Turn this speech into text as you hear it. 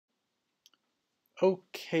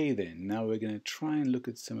Okay then, now we're going to try and look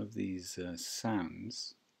at some of these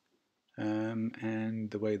sounds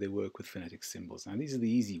and the way they work with phonetic symbols. Now these are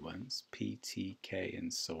the easy ones, P, T, K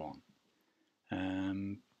and so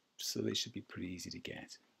on. So they should be pretty easy to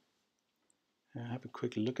get. Have a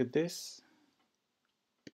quick look at this.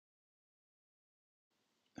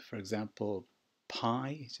 For example,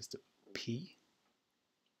 pi is just a P.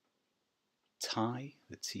 Tie,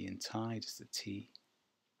 the T in tie, just a T.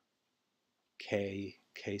 K,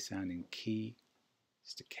 K sounding key,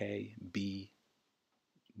 just a K. B,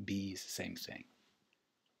 B is the same thing.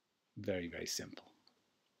 Very, very simple.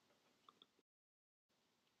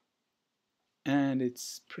 And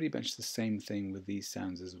it's pretty much the same thing with these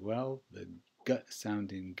sounds as well. The G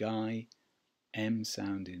sound in guy, M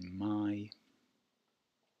sound in my,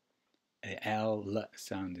 L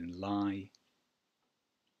sound in lie,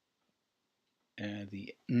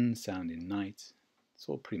 the N sound in night. It's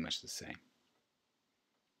all pretty much the same.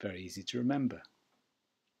 Very easy to remember.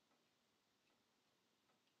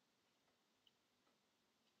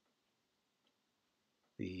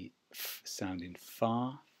 The F sound in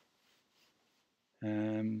far.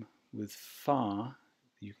 With far,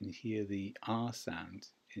 you can hear the R sound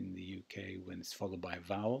in the UK when it's followed by a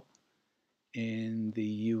vowel. In the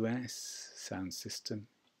US sound system,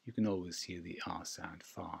 you can always hear the R sound,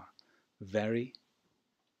 far. Very,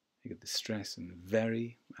 you get the stress and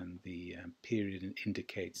very, and the period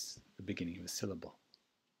indicates the beginning of a syllable.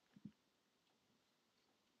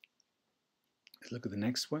 Let's look at the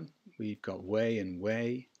next one. We've got way and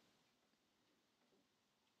way.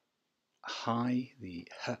 High, the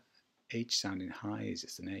H sound in high is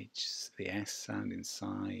just an H. The S sound in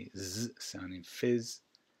sigh, Z sound in fizz.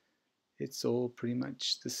 It's all pretty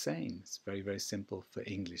much the same. It's very, very simple for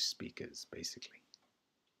English speakers, basically.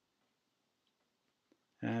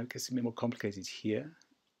 It gets a bit more complicated here.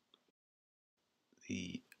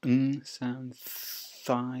 The N sound,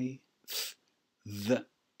 thigh, th,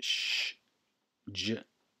 sh, j,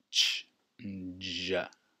 ch, and j.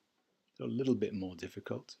 They're a little bit more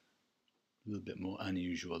difficult, a little bit more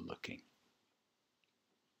unusual looking.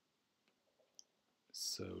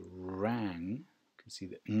 So rang, you can see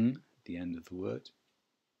the N at the end of the word.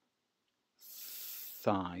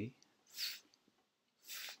 Thigh,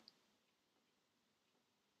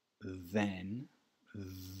 then,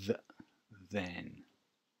 then.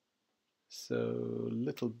 So a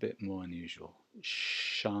little bit more unusual.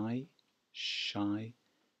 Shy, shy,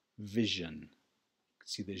 vision. You can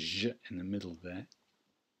see the j in the middle there.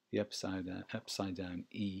 The upside down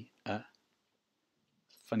E,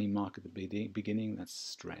 funny mark at the beginning, that's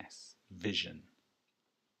stress. Vision,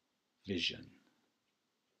 vision.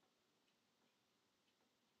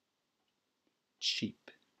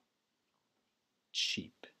 Cheap,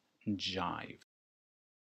 cheap, jive.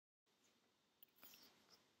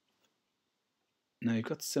 Now you've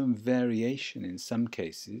got some variation in some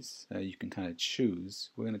cases. You can kind of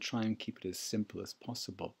choose. We're going to try and keep it as simple as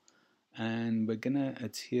possible. And we're going to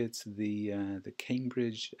adhere to the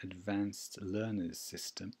Cambridge Advanced Learners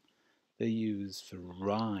System. They use for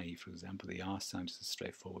rye, for example, the R sound is a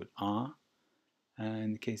straightforward R.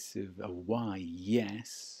 In the case of a Y,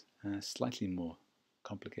 yes, slightly more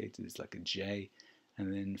complicated, it's like a J.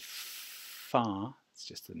 And then far, it's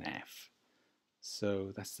just an F.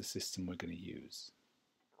 So that's the system we're going to use.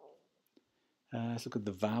 Let's look at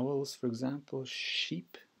the vowels, for example.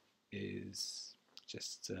 Sheep is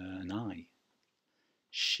just an I.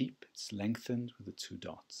 Sheep, it's lengthened with the two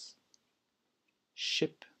dots.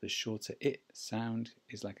 Ship, the shorter it sound,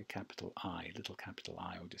 is like a capital I, little capital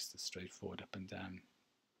I, or just a straightforward up and down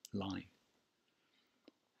line.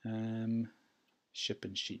 Ship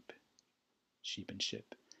and sheep, sheep and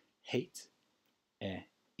ship. Hate,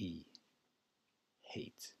 e,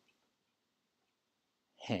 hate.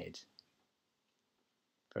 Head,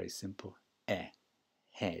 very simple,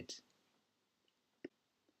 head.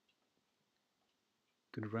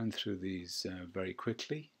 Could run through these very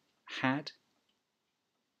quickly. Had,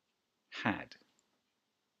 had,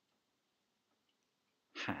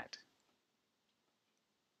 had.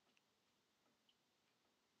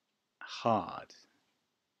 Hard,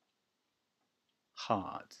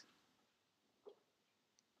 hard,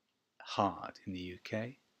 hard in the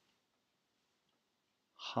UK.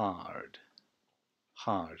 Hard,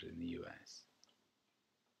 hard in the US.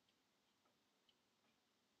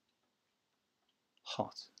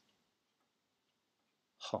 Hot,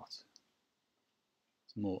 hot.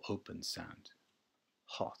 It's more open sound.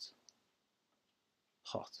 Hot,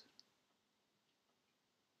 hot.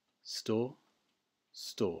 Store,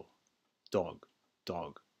 store. Dog,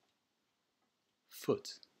 dog.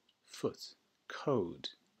 Foot, foot. Code,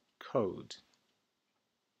 code.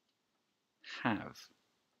 have,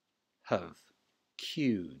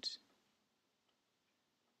 queued,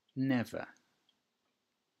 never,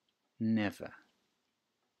 never.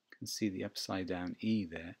 You can see the upside down E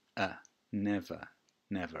there, never,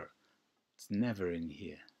 never. It's never in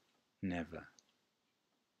here, never,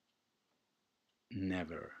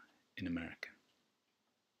 never in American.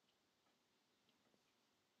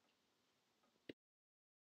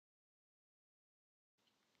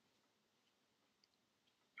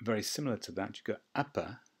 Very similar to that, you've got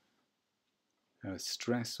upper,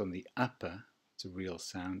 stress on the upper, it's a real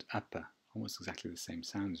sound, upper, almost exactly the same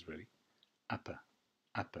sounds really, upper,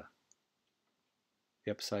 upper.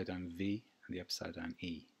 The upside down V and the upside down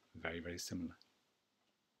E, very, very similar.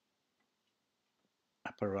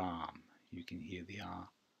 Upper arm, you can hear the R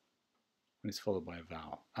when it's followed by a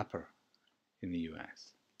vowel, upper in the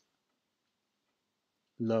US.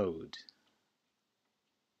 Load,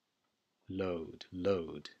 load,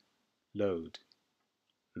 load, load,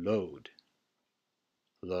 load,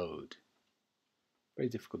 load. Very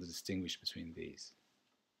difficult to distinguish between these.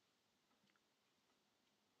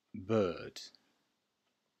 Bird,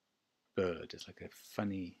 bird is like a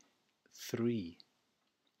funny 3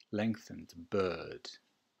 lengthened bird,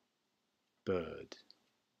 bird.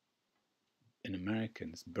 In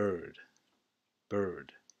Americans, bird,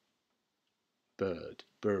 bird, bird,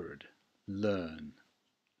 bird. Learn,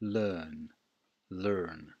 learn,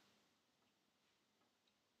 learn.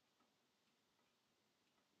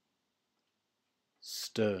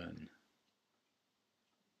 Stern,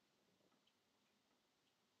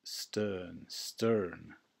 stern,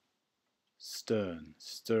 stern, stern,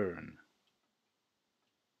 stern.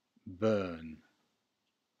 Burn,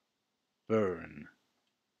 burn,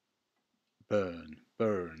 burn,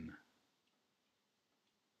 burn.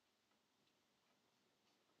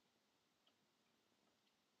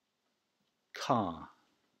 Car,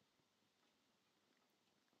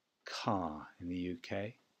 car in the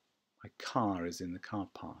UK. My car is in the car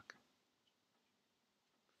park.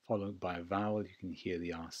 Followed by a vowel, you can hear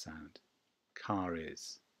the R sound. Car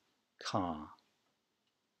is, car,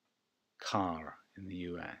 car in the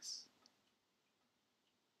US.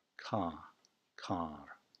 Car, car.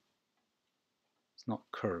 It's not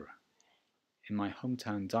cur. In my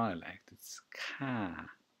hometown dialect, it's car.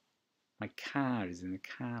 My car is in the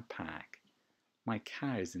car park. My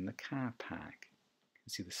car is in the car park. You can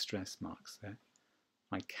see the stress marks there.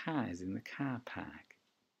 My car is in the car park.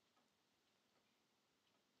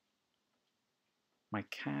 My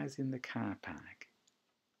car's in the car park.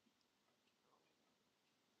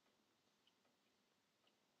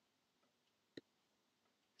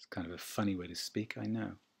 It's kind of a funny way to speak, I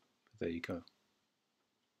know, but there you go.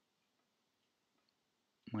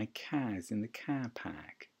 My car's in the car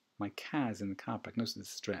park. My car's in the car park. Notice the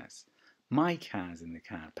stress. My car's in the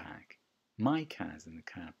car park. My car's in the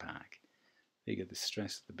car park. There you get the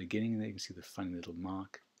stress at the beginning. There you can see the funny little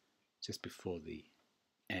mark just before the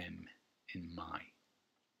M in my.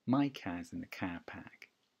 My car's in the car park.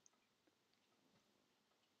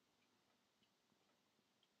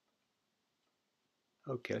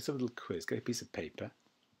 Okay, let's have a little quiz. Get a piece of paper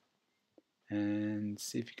and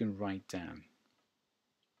see if you can write down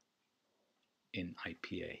in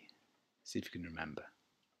IPA. See if you can remember.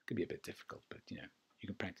 It could be a bit difficult, but you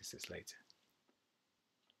can practice this later.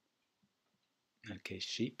 Okay,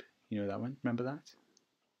 sheep. You know that one? Remember that?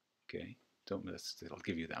 Okay, don't miss it. I'll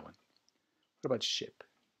give you that one. What about ship?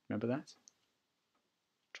 Remember that?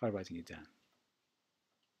 Try writing it down.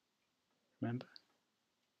 Remember?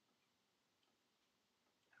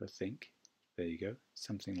 Have a think. There you go.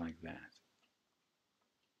 Something like that.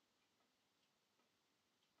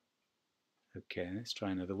 Okay, let's try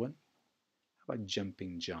another one. How about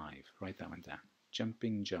jumping jive? Write that one down.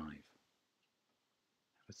 Jumping jive.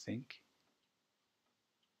 Have a think.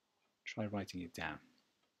 Try writing it down.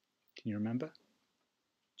 Can you remember?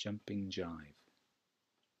 Jumping jive.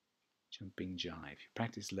 Jumping jive. If you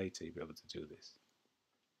practice later, you'll be able to do this.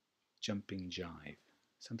 Jumping jive.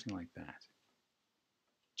 Something like that.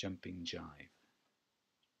 Jumping jive.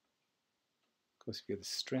 Of course, if you get the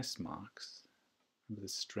stress marks, remember the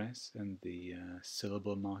stress and the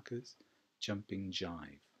syllable markers? Jumping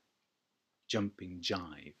jive. Jumping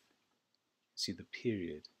jive. See the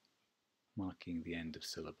period marking the end of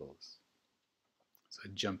syllables. So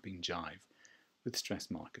jumping jive with stress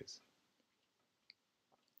markers.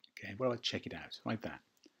 Okay, what about check it out? Like that.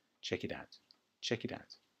 Check it out. Check it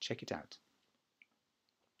out. Check it out.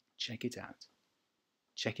 Check it out.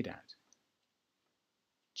 Check it out.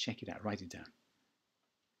 Check it out. Write it down.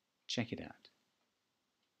 Check it out.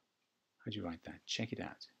 How do you write that? Check it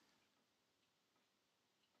out.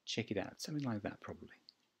 Check it out. Something like that, probably.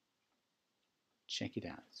 Check it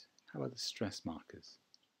out. How about the stress markers?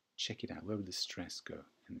 Check it out. Where would the stress go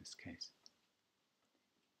in this case?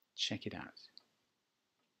 Check it out.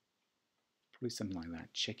 Probably something like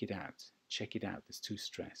that. Check it out. Check it out. There's two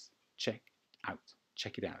stress. Check out.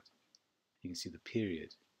 Check it out. You can see the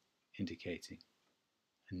period indicating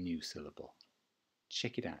a new syllable.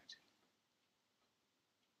 Check it out.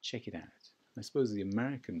 Check it out. I suppose the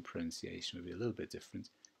American pronunciation would be a little bit different.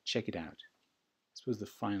 Check it out. I suppose the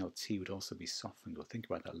final T would also be softened. We'll think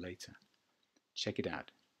about that later. Check it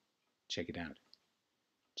out. Check it out.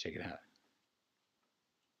 Check it out.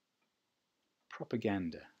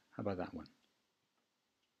 Propaganda. How about that one?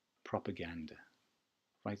 Propaganda.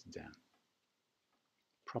 Write it down.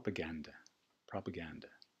 Propaganda. Propaganda.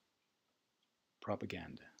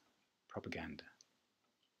 Propaganda. Propaganda.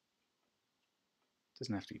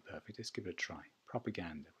 Doesn't have to be perfect. Let's give it a try.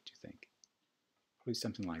 Propaganda. What do you think? Probably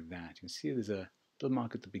something like that. You can see there's a little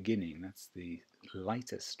mark at the beginning. That's the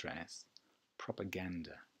lighter stress.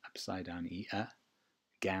 Propaganda. Upside down E.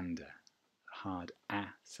 Ganda. Hard A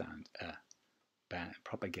sound.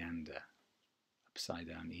 Propaganda. Upside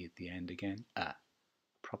down E at the end again.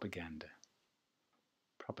 Propaganda.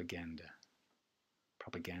 Propaganda.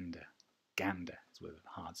 Propaganda. Ganda is where the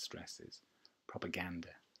hard stress is. Propaganda.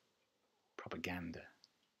 Propaganda.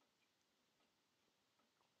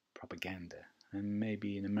 Propaganda. And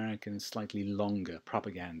maybe in American slightly longer.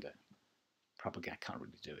 Propaganda. Propaganda. I can't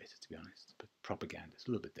really do it, to be honest, but propaganda is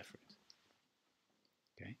a little bit different.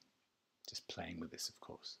 Okay? Just playing with this, of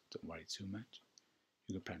course. Don't worry too much.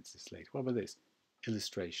 You can practice this later. What about this?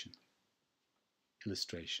 Illustration.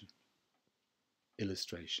 Illustration.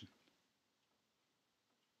 Illustration.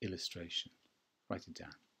 Illustration. Write it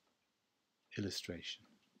down. Illustration.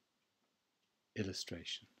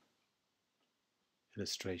 Illustration.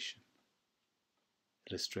 Illustration.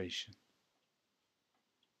 Illustration.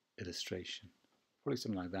 Illustration. Probably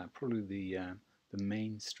something like that. Probably the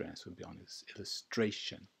main stress would be on this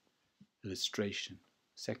illustration. Illustration.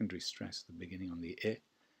 Secondary stress at the beginning on the I.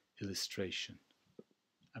 Illustration.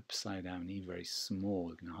 Upside down E, very small.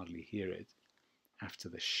 You can hardly hear it. After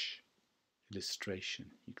the sh. Illustration.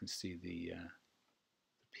 You can see the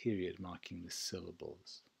period marking the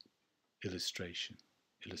syllables. Illustration.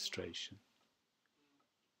 Illustration.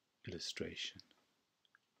 Illustration.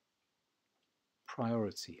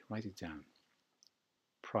 Priority. Write it down.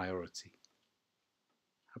 Priority.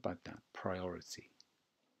 How about that? Priority.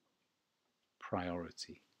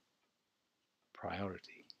 Priority.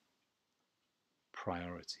 Priority.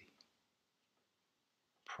 Priority.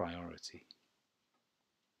 Priority.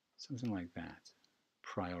 Something like that.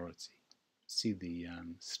 Priority. See the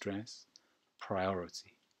stress?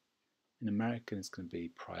 Priority. In American, it's going to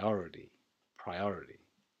be priority. Priority.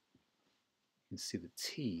 You can see the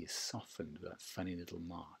T is softened with that funny little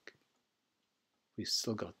mark. We've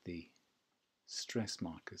still got the stress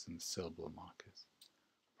markers and the syllable markers.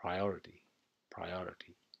 Priority.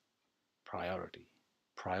 Priority. Priority.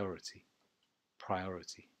 Priority.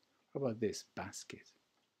 Priority. What about this? Basket.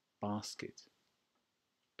 Basket.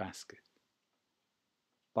 Basket.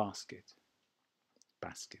 Basket.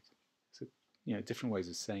 Basket. So, different ways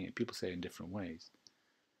of saying it. People say it in different ways.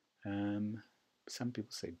 Some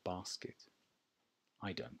people say basket.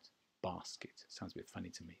 I don't. Basket. Sounds a bit funny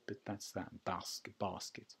to me, but that's that. Basket.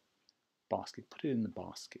 Basket. Basket. Put it in the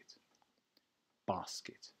basket.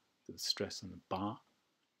 Basket. The stress on the bar.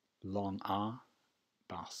 Long R.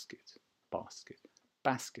 Basket. Basket.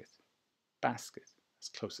 Basket. Basket. That's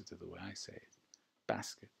closer to the way I say it.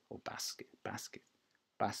 Basket or basket. Basket.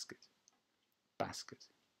 Basket. Basket.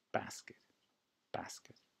 Basket.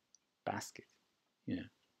 Basket. Basket. There's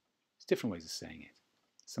different ways of saying it.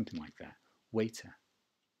 Something like that. Waiter.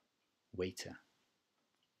 Waiter.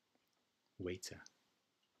 Waiter.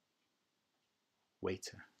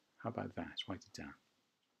 Waiter. How about that? Write it down.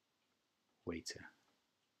 Waiter.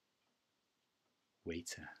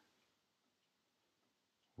 Waiter.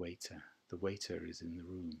 Waiter. The waiter is in the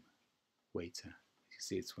room. Waiter. You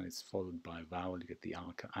see, it's when it's followed by a vowel, you get the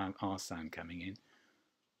R sound coming in.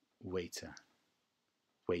 Waiter.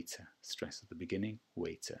 Waiter. Stress at the beginning.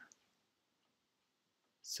 Waiter.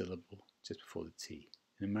 Syllable just before the T.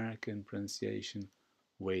 In American pronunciation,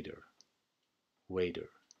 waiter. Waiter.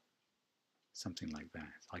 Something like that.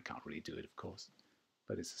 I can't really do it, of course,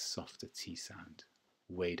 but it's a softer T sound.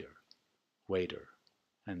 Waiter. Waiter.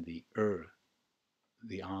 And the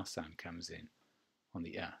R sound comes in on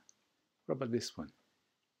the What about this one?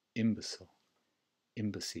 Imbecile.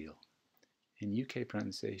 Imbecile. In UK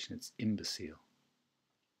pronunciation, it's imbecile.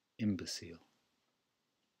 Imbecile.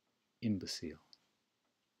 Imbecile.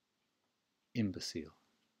 Imbecile.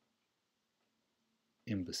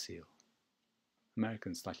 Imbecile.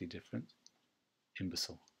 American slightly different.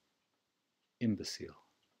 Imbecile, imbecile,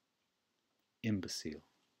 imbecile.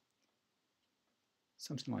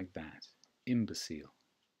 Something like that. Imbecile,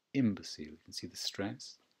 imbecile. You can see the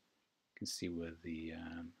stress. You can see where the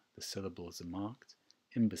syllables are marked.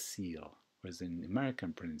 Imbecile. Whereas in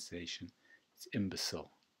American pronunciation, it's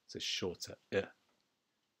imbecile. It's a shorter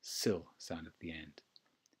sil sound at the end.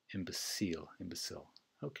 Imbecile, imbecile.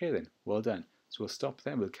 Okay then, well done. So we'll stop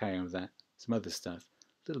there. We'll carry on with that, some other stuff,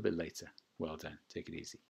 a little bit later. Well done. Take it easy.